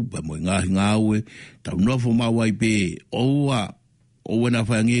pōpō, pa mo e ngahi ngāue, tau nofo mau ai pe, oua na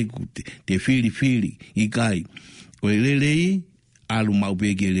whange te whiri, i kai. Koe lelei, alu mau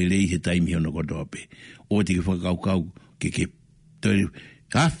pe ke lelei he taimi hono kotoa pe. O te ke whakaukau, ke tōre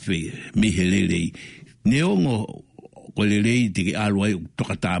kawhi mi he lelei, neongo ko lerei te ke alu ai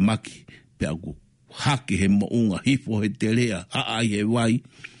toka tāmaki pe aku haki he mounga hifo he telea ai he wai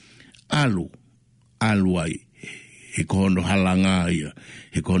alu ai he kono halanga ia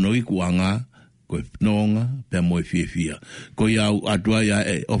he kono ikuanga ko nonga pe mo fia ko ia atua ia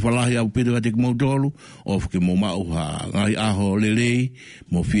o falahi au pito te mo tolu o ke mo mau ha ngai aho lerei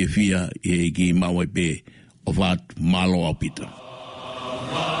mo fia e ki mau pe o vat malo au pito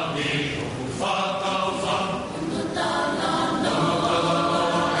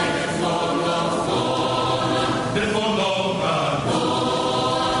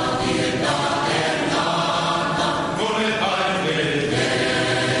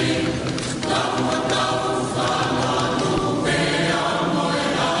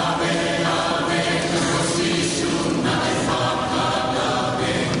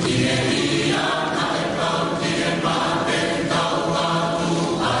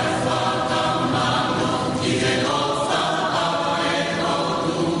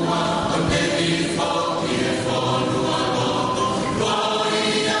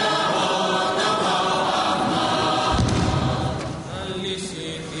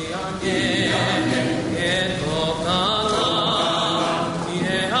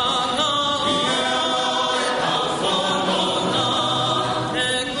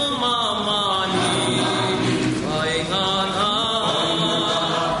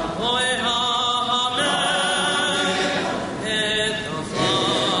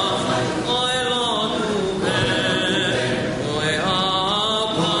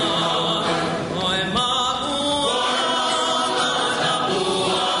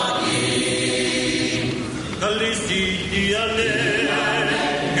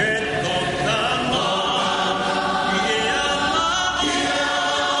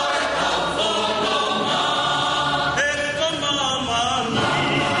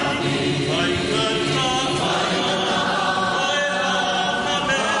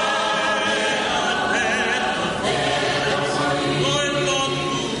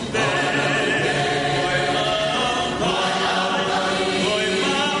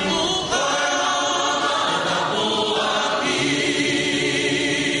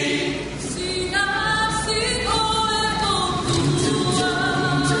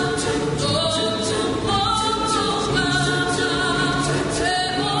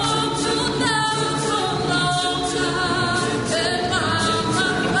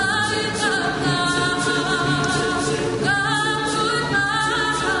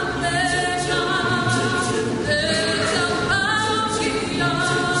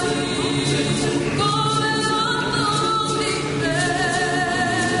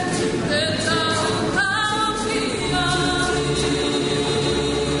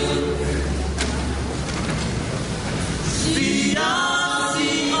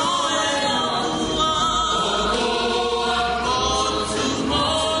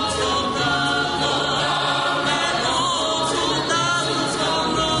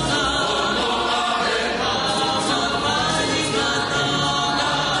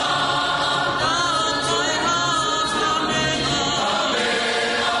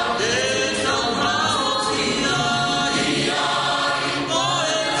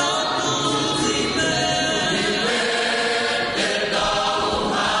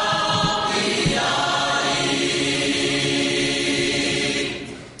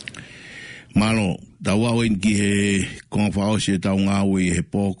Malo, tawa wen ki he konfao se tau ngawe he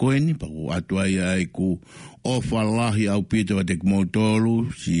pōkoeni, paku atuai ai ku ofa lahi au pito a te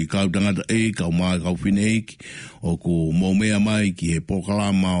kumotolu, si kau tangata kau mai kau whine eiki, o ku mōmea mai ki he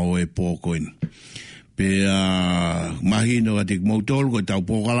pōkalama o he pōkoeni. Pe mahino a te kumotolu, ko tau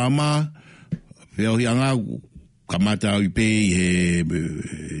pōkalama, whio hi anga, kamata au i pe he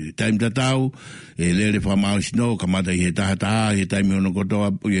taim tatau, e lere whamau sino, kamata i he tahataha, he taimi hono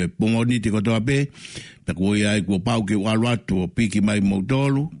kotoa, e pongoni te kotoa pe, pe koi ai kua pau ke walu atu o piki mai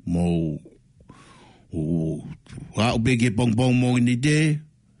mautolu, mo wau pe ke pongpong mo ni te,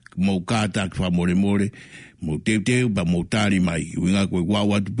 mo kātak whamore more, mo teu, pa mo tāri mai, winga koe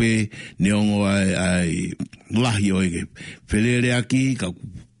wau atu pe, neongo ai lahi o eke, whelere aki, ka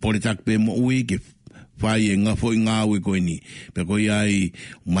poretak pe mo ui, ke whai e ngā fo i ngā ue koe ni. Pe koe ai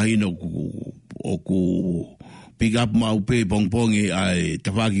mahino o ku pick up mau pe pongpongi ai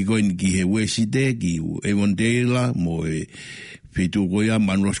tawhaki koe ni ki he wesite, ki Evondela, mo e whitu koe a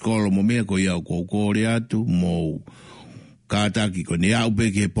Manroskolo mo mea koe au kōkore atu, mo kātaki koe ne au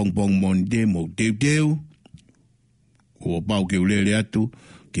pe ki he pongpong mo ni te, mo teu, o pau ke ulere atu,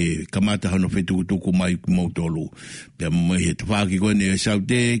 ke kamata hano whitu tuku mai ki mautolu. Pe mo he tawhaki koe ni e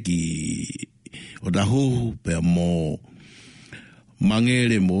saute ki o da hu pe mo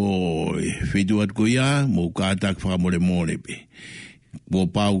mangere mo fitu at ko ya mo ka tak fa mo le pe mo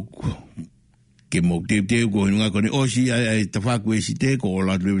pau ke mo te ko nga ko ni o si ai ta fa ko si te ko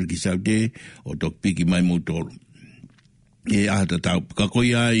la le ki sa te o tok piki mai mo tol e a ta ka ko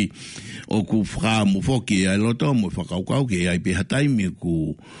ya o ku fra mo foki ai lo to mo fa ka ke ai pe hatai mi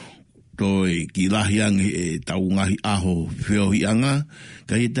ku toi ki lahiang e tau ngahi aho whio hi anga,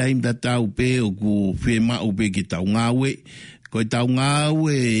 ka hi taim ta tau pe o ku whe mau pe ki tau ngawe, ko tau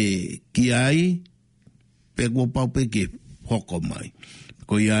ngawe ki ai, pe kua pau pe ke hoko mai.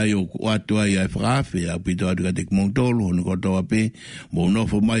 Ko iai o atu ai whakawhi, a pito atu ka te kumongtolu, hono kotoa pe, mo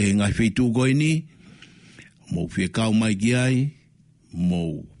nofo mai he ngai whitu koe ni, mo whe kau mai ki ai,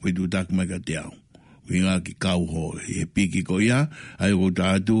 mo whitu tak mai ka te au. Winga ki kau ho he piki ko ia, ai ko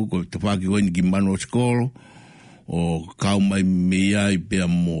tātu, ko te whaki koe ni ki Manroskolo, o kau mai me ai pia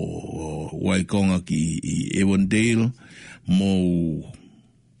mo Waikonga ki Evondale, mo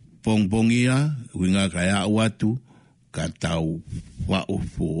pongpongia, winga ka au atu, ka tau wao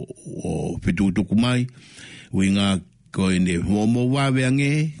o whitutuku mai, winga koe ne mo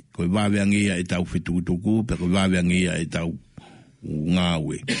waweange, koe waweange ia e tau whitutuku, pe koe waweange ia e tau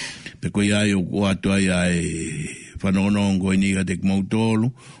ngawe. Pe koe ai o atu ai whanonong koe ni ka te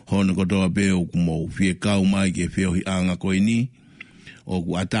kumautolu, hono kotoa pe o kumo fie kau mai ke whio hi anga koe ni, o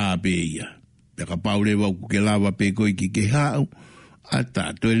ku ata pe ia. Pe ka paure wau ku ke lawa pe koe ki ke hau,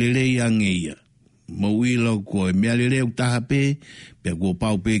 ata toi lele ia nge ia. Mo wilo koe mea lele u taha pe, pe kua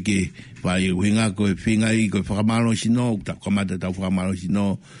pau pe ke whai uhinga koe whinga i koe whakamalo sino, ta kamata tau whakamalo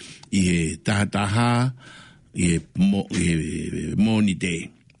sino, i he taha, i he moni te.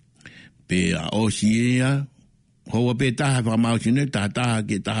 Pe a osi ia, hoa pe taha whakamalo sino, taha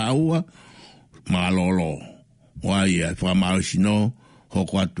ke taha ua, malolo. Wai ia whakamalo sino,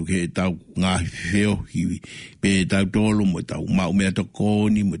 hoko atu ke tau ngahi whio, pe tau tolu, mo tau mau mea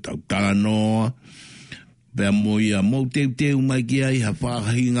tokoni, mo tau talanoa, pe mo ia mo teu mai ki ai, ha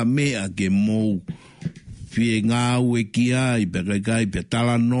whakahinga mea ke mo whie ngāu e ki ai, pe kai pe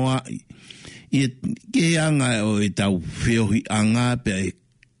talanoa, i ke anga o e tau whiohi anga, pe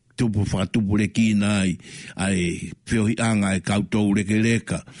tupu whakatupu le ki nai, ai whiohi anga e kautou reke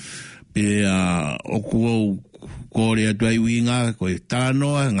reka, pe o kuau kore atu ai winga, ko e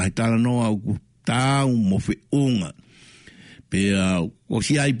talanoa, ngai talanoa, o tau mo whi unga. Pe o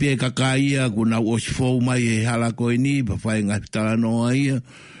si ai pe kakaia, kuna o si fau mai e hala koe ni, pa whai ngai talanoa ia,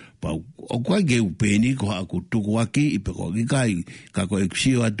 pa o koe ke upeni, ko haku tuku aki, ipe ko ki kai, ka koe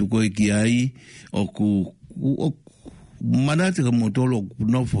kusio atu koe ki ai, o ku, manate ka motolo,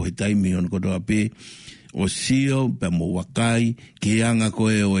 nofo he taimi on kotoa pe, o sio, pe mo wakai, ki anga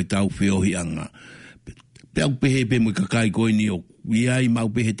koe o e tau whiohi anga. Pe au pehe pe mo kakai koe ni o iai mau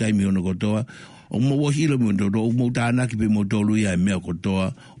pehe taimi ono kotoa, o mo wahilo mo toto, o mo tānaki pe mo tolu iai mea kotoa,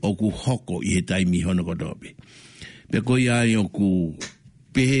 o ku hoko i he taimi ono kotoa pe. Pe koe iai o ku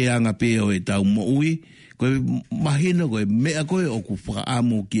pehe anga pe o e tau mo ui, koe mahina koe mea koe o ku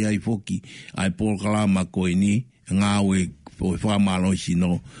whakaamo ki ai foki, ai Paul Kalama koe ni, ngāwe o e whakamalo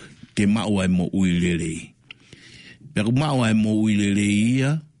sino, ke mau ai mo ui lelei. Pe ku mau ai mo ui lelei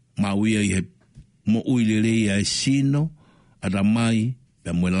ia, mau ia i he mo uilere ai sino ada mai pe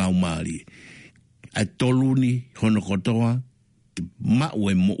mo lau mari ai toluni hono kotoa ma o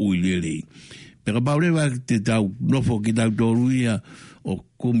mo uilere pe ka baure va te tau no fo ki tau toruia o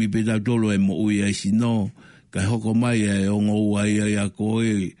kumi pe tau tolo e mo ui ai sino, kai hoko mai e o ngō ai ai a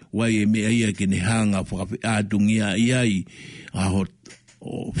koe, wai e mea ia ke ne hanga whakape ātungia iai, a ho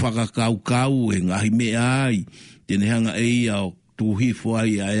whakakau e ngahi mea ai, te ne hanga e ia o tuhifo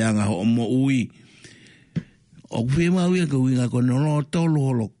ai ai anga ho mo ui. O kuwhi mau ia ka winga ko no tolo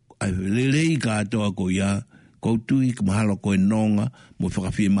holo, ai lelei ka atoa ko ia, koutu i ka mahalo koe nonga, mo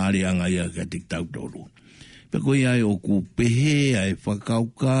whakawhi maari anga ia ka te tau tolu. Peko ia o ku pehe ai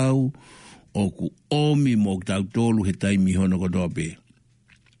whakaukau, o ku omi mo tau tolu he taimi hono kotoa pe.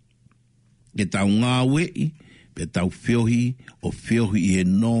 Ke tau ngā wei, pe tau whiohi, o whiohi i he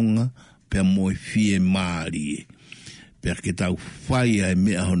nonga, pe mo e fie maari e. Pe ke tau whai ai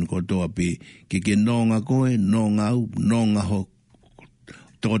mea hono kotoa pe, ke nonga koe, nonga au, nonga ho,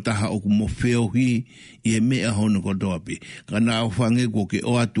 tōtaha o ku mo whiohi i e mea hono kotoa pe. Kana au whange ko ke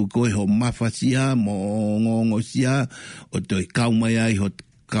o atu koe ho mawhasia, mo ngongo sia, o toi kaumai ai ho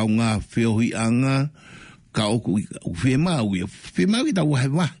kau ngā whiohi anga, ka oku whemau i. Whemau i tau wahe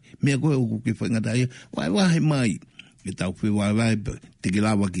wahe, mea koe oku ke whaingata ia, wahe wahe mai. Ke tau whewahe wahe, te ke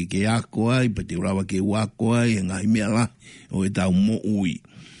lawa ki ke ako ai, pa te lawa ke wako ai, e ngahi mea la, o e tau mo ui.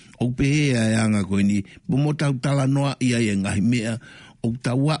 O pehe ai anga koe ni, mo tau tala noa ia e ngahi mea, o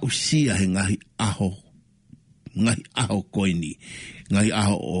tau wa usia he ngahi aho koe ni, ngahi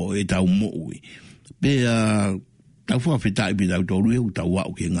aho o e tau mo ui. Pea, tau whawhetai pe tau toru e, o tau wa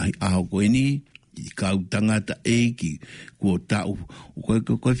uke ngahi aho koe ni, i kau tangata eiki, kua tau,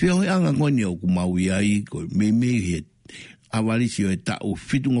 koe whiohi anga koe ni o ku maui ai, koe me he awarisi o e tau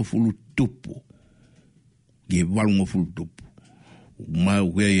whitunga fulu tupu, ki he walunga fulu tupu. Mai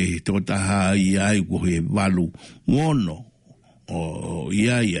koe e tōtaha i ai, koe he walu ngono, o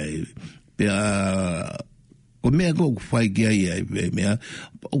iai ai, pea, ko mea ko whai ki ai ai, mea,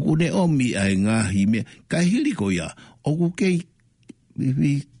 o ku ne omi ai ngahi mea, kai hiri ko ia, o ku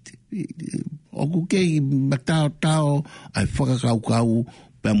kei matao ai whakakaukau,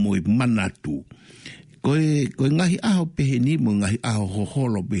 pea moi manatu. Koe ngahi aho peheni, mo ngahi aho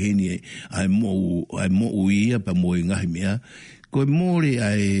hoholo peheni, ai mo uia, pea moi ngahi mea, koe more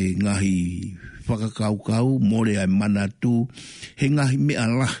ai ngahi whakakaukau, more ai manatu, he ngahi mea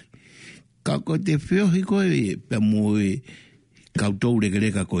lahi. Ka koe te whiohi koe, pe moe kautou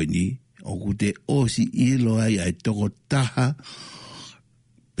reka koe ni, o ku te osi ilo ai ai toko taha,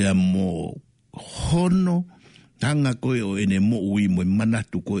 pe mo hono, tanga koe o ene mo ui mo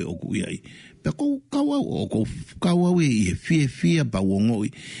manatu koe o ku iai. Pe kou kawau, o kou kawau i he fia pa wongoi,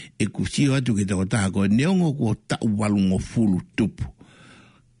 e ku sio atu ke toko taha koe, neongo ku o tau walungo fulu tupu.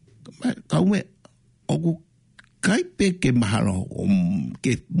 Kaume, o ku kaipe ke mahalo,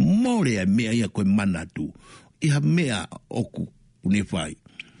 ke more a mea ia koe manatu, iha mea oku kune whai.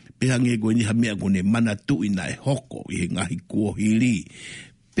 Pea nge koe niha mea kune manatu ina e hoko, i he ngahi kuohiri.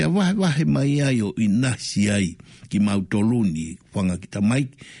 Pea wahe mai ai o inasi ai, ki mautoluni, whanga ki tamai,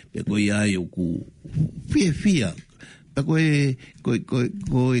 pea koe ai o ku fia. Pea koe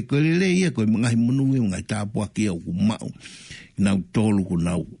lele ia, koe ngahi munungi, ngahi tāpua ki au ku mau. Nau tolu ku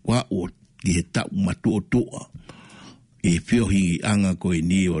nau wao, ki he tau matu o toa. E whiohi anga koe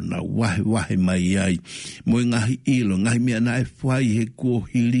ni o na wahe mai ai. Moe ngahi ilo, ngahi mea na e whai he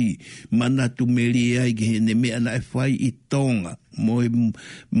kuohiri, manatu meri ai ki he ne mea na e whai i Tonga, moe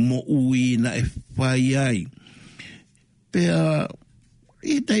mo ui na e whai ai. Pea,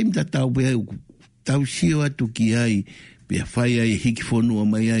 e taimta tau pea, tau sio atu ki ai, pea whai ai hiki whonua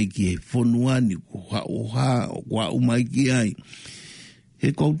mai ai ki he whonuani, kua umai ki ai. He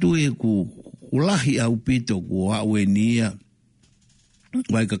koutu e ku ulahi au pito ko awe nia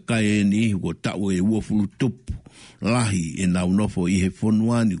wai ka kai ni ko tau e ua fulu tupu lahi e nau nofo i he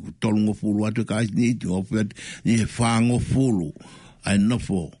whonuani ko tolungo fulu atu ka ni i he whango fulu ai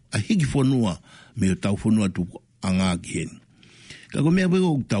nofo a hiki whonua me o tau whonua tu anga ki hen ka ko mea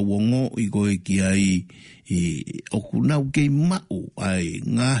wego tau ongo i koe ki ai o kunau kei mau ai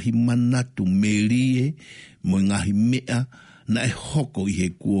ngahi manatu merie mo ngahi mea na e hoko i he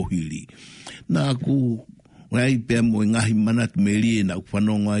kuohiri. Nā ku rai pēr mo ngahi manatu meri e na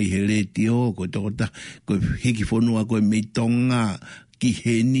whanonga i he reti o, koe tokota, koe hiki whanua koe mei Tonga, ki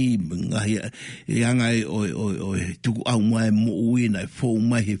he ni, ngahi e anga e o tuku au mai mo ui na e fōu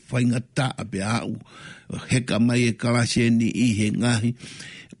mai he whaingata a pe au, heka mai e kalaseni i he ngahi.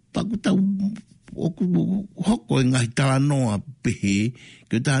 Paku tau hoko e ngahi tala noa pehe,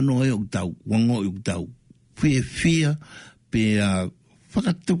 ke tā noa e o tau, wango e o tau, fia, pe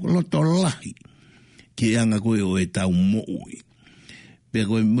whakatuku loto lahi ki anga koe o e tau mo'ui. Pe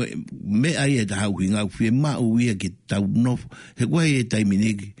koe me ai e tahau ki ngau whie mau ia ki tau nofu. He koe e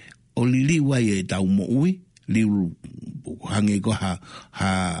taiminegi o lili wai e tau mo'ui, liu hange ko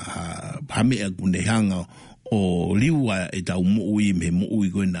ha mea kune hanga o liua e tau mo ui me mo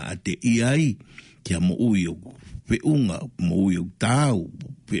ui ko na te iai kia mo ui o peunga mo ui o tau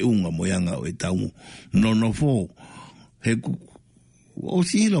peunga mo yanga o e tau nono fo he o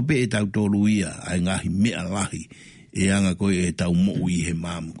silo pe e tau tolu ia ai ngahi mea lahi e anga ko e tau mo ui he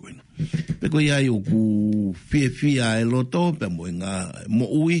mamu ko pe ko iai o ku fia e loto pe mo nga mo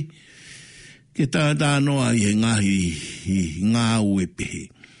ui ke tā noa i he ngahi ngā ue pehe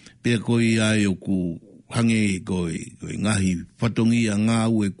pe ko iai o ku hange ko ngahi whatongi a ngā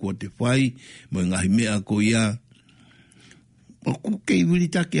ue kua te whai mo ngahi mea ko ia o ku kei wiri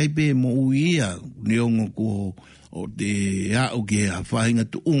take ai pe mo ui ia neongo ko o te hao ke a whahinga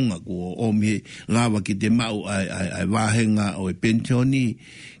tu unga ko o me lawa ki te mau ai wahenga o e pensioni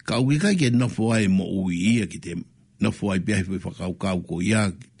ka ui kai ke nofo ai mo ui ia ki te nofo ai pe ai whakaukau ko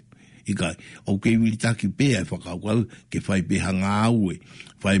ia i kai o kei wiri take pe ai whakaukau ke whai pe hanga aue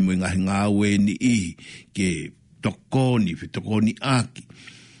whai mo ngahi ngā aue ni i ke tokoni aki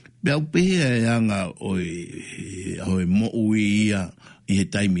pe au pe e anga o mo ui ia i he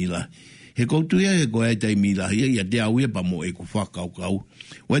taimila he koutu ia e koe taimi la ia te au ia pa mo e ku whakaukau.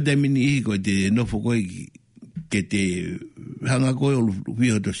 Wai taimi ni i koe te nofo koe ke te hanga koe o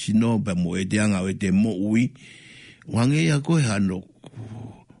whio to sino pa mo e te anga o e te mo ui. Wange ia koe hano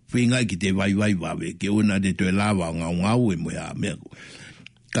whinga ki te vai wawe ke una te toe lawa o ngau e mo ia mea koe.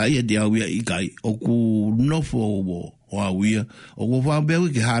 Ka ia te au ia i kai o ku nofo o au ia o ku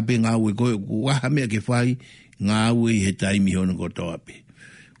whambeu ke hape ngau e koe ku waha mea ke whai ngau e he taimi hono kotoa pe.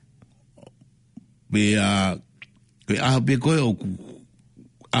 Pe koe aho pe koe o ku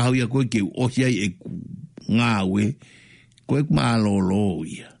aho ia koe ke osia e ngāwe koe kumālolo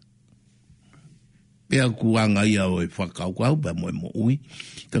ia. Pe a ku anga ia o e whakaukau pa mo e mo ui.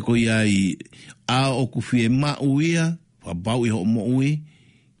 Ka koe ia i a o ku whie mau ia, whabau i ho mo ui,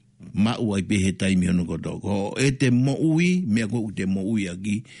 mau ai pe he taimi hono koto. Ko e te mo ui, mea koe te mo ui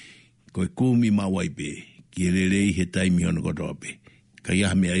aki, koe kumi mau ai pe, ki rerei he taimi hono koto pe. Ka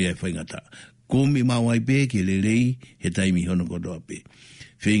ia mea ia e whaingata. Kumi mawai pe ke le rei he taimi hono kodoa pe.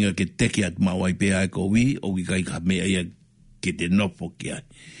 Whinga ke teke at mawai pe ai ko wi o ki kai ka mea ia ke te nofo ki ai.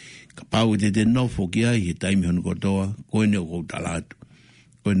 Ka pau te nofo ki ai he taimi hono kodoa koe ne o kou talatu.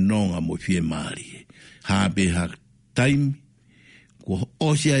 Koe nonga mo fie maari. Ha pe ha taimi ko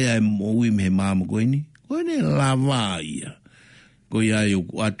osia ia e mo ui me he māma koe ni. Koe ne lava ia. Ko ia e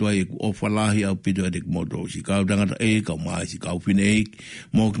ku atua e ku ofalahi au pito e te kumoto. Si kau tangata e, kau mai, si kau whine e,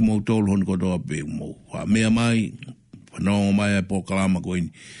 mō ki mō tolu hon kotoa pe, mō wha mea mai, whanongo mai e pōkalama koini.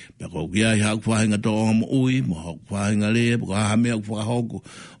 Pea kou ki ai haku whahinga tō onga mo ui, mō haku whahinga lea, pō ka hamea ku whakahoko,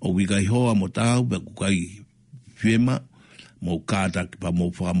 o wikai hoa mo tāu, pea ku kai whiema, mō kātaki pa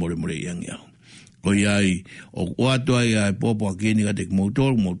mō whakamore iangi au. Ko iai, o atua ia e pōpo a keni ka te mō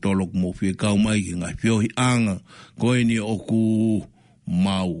tolo ku mō whie kau mai ki ngai whiohi anga, koe ni o ku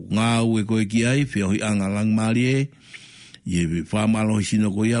mau ngāu e koe ki ai, whiohi anga lang maari e, i e whamalohi sino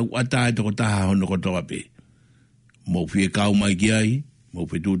ko iau, ata e toko taha hono ko toa pe. Mō whie kau mai ki ai, mō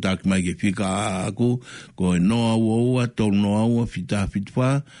whie tūtaki mai ki whika aku, koe noa ua, tolu noa ua, whita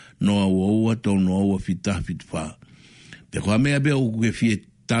whitwha, noa ua, tolu noa ua, whita whitwha. Te koa mea bea uku ke whie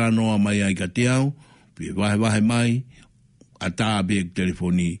tara noa mai ai ka te au, pia wahe mai, a tā bea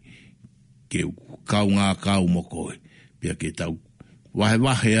telefoni ke kau ngā kau mo koe, pia ke tau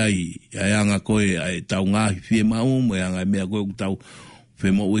wahe ai, ai anga koe, ai tau ngāhi whie mau, mo anga mea koe ku tau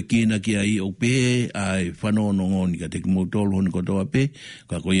whe mo ue kina ki ai o pe, ai whanono ngoni ka te ki motolo honi kotoa pe,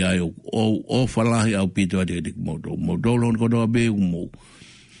 ka koe ai o whalahi au pito a te ki motolo honi kotoa pe, mo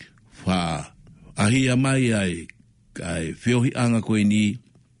wha ahia mai ai whiohi anga koe ni,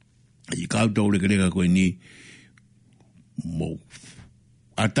 i koutou reka koe ni mo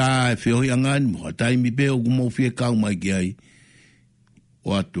ata e whiohi angani mo atai mi peo ku mo whie kau mai ki ai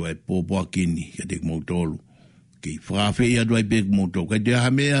o atu e pōpua kini ka te kumau tolu ki whawhi i atu ai pe kumau tolu kai te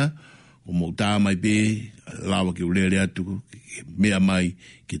aha mea o mo tā mai pe lawa ki urere atu mea mai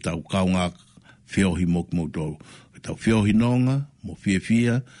ki tau kau ngā whiohi mo kumau tolu ka tau whiohi nonga mo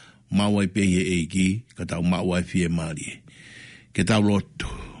whia mau ai pe he eiki ka tau mau ai whie maari ke tau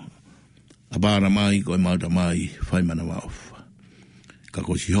lotu Abara mai, koe mauta mai, whai mana mauwha. Ka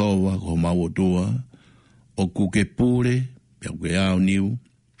ko si hoa, ko mau o tua, o ku ke pūre, pia ke au niu,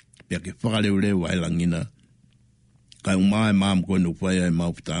 pia ke whakareu reu ai langina. Kai umai maam koe nu whai ai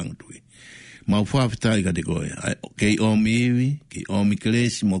mau whitanga tui. Mau whawhitai ka te koe, kei omi iwi, kei omi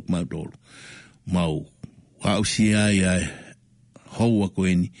keresi mok mau tolu. Mau wau si ai houa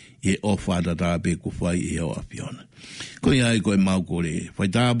koe ni, e ofata tā pe ku whai e o a Fiona. Koe ai koe mau kore, whai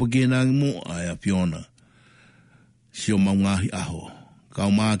tāpu ki nāngi mo ai a Fiona. sio maungahi aho.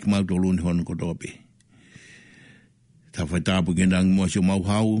 Kau maa ki mau tolu ni honu kotope. Ta whai tāpu kendang mua sio mau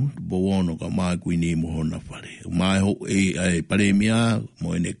hau, bowono ka maa kui ni mo hona whare. Mai ho e paremia,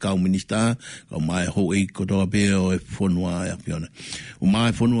 mo ene kau minista, ka mai ho e kotope o e whonua e apiona.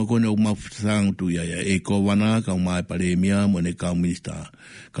 Mai whonua kone o mau whatangu tu ia e ko wana, ka mai paremia, mo ene kau minista.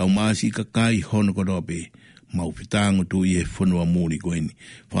 Ka mai si kakai hono kotope, mau whatangu tu i e whonua mōri koeni.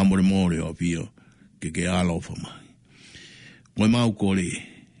 Whamore mōre o apio, ke alofa mai. Koe mau kore,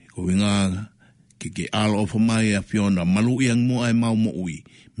 ko wingaga, ke alofa mai a whiona, malu iang mo ai mau mo ui,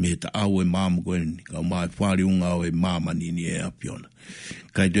 me ta au e māma koeni, ka mai whari unga o e māma nini e a whiona.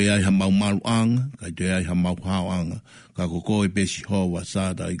 Kai te ai ha mau malu anga, kai te ai ha mau hao anga, ka ko koe pesi hoa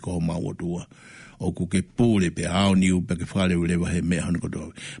sāta i koho mau atua. O ku ke pūle pe hao niu pe ke whare ulewa he mea hana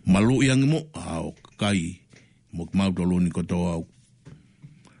kotoa. Malu iang mo, hao kai, mo mau tolu ni kotoa,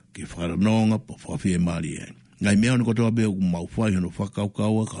 ke wharanonga po whawhie mari e. Ngai mea hana kotoa bea ku mau whai hana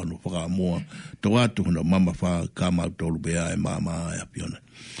whakaukaua, ka hana whakamoa, tō atu hana mama wha ka mau tolu bea e mama e a Fiona.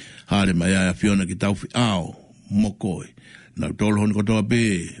 Hare mai a Fiona ki tau whi ao, mokoe. Nau tolu hana kotoa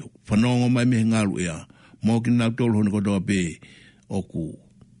bea, whanonga mai mehe ngalu ea, mo ki nau tolu hana kotoa bea, o ku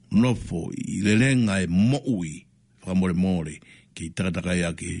nofo i lelenga e moui, whamore more, ki takataka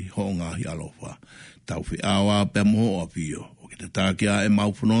ia ki honga hi alofa. Tau whi awa pe moho a Fio. Te tākia e mau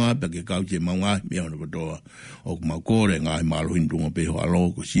whanonga, pe ke kauti e mau ngahi mea hana kotoa. O ku mau kore ngahi malo hindunga peho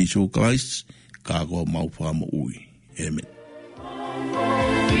alo ko Jesus Christ, ka ko mau whamo ui. Amen.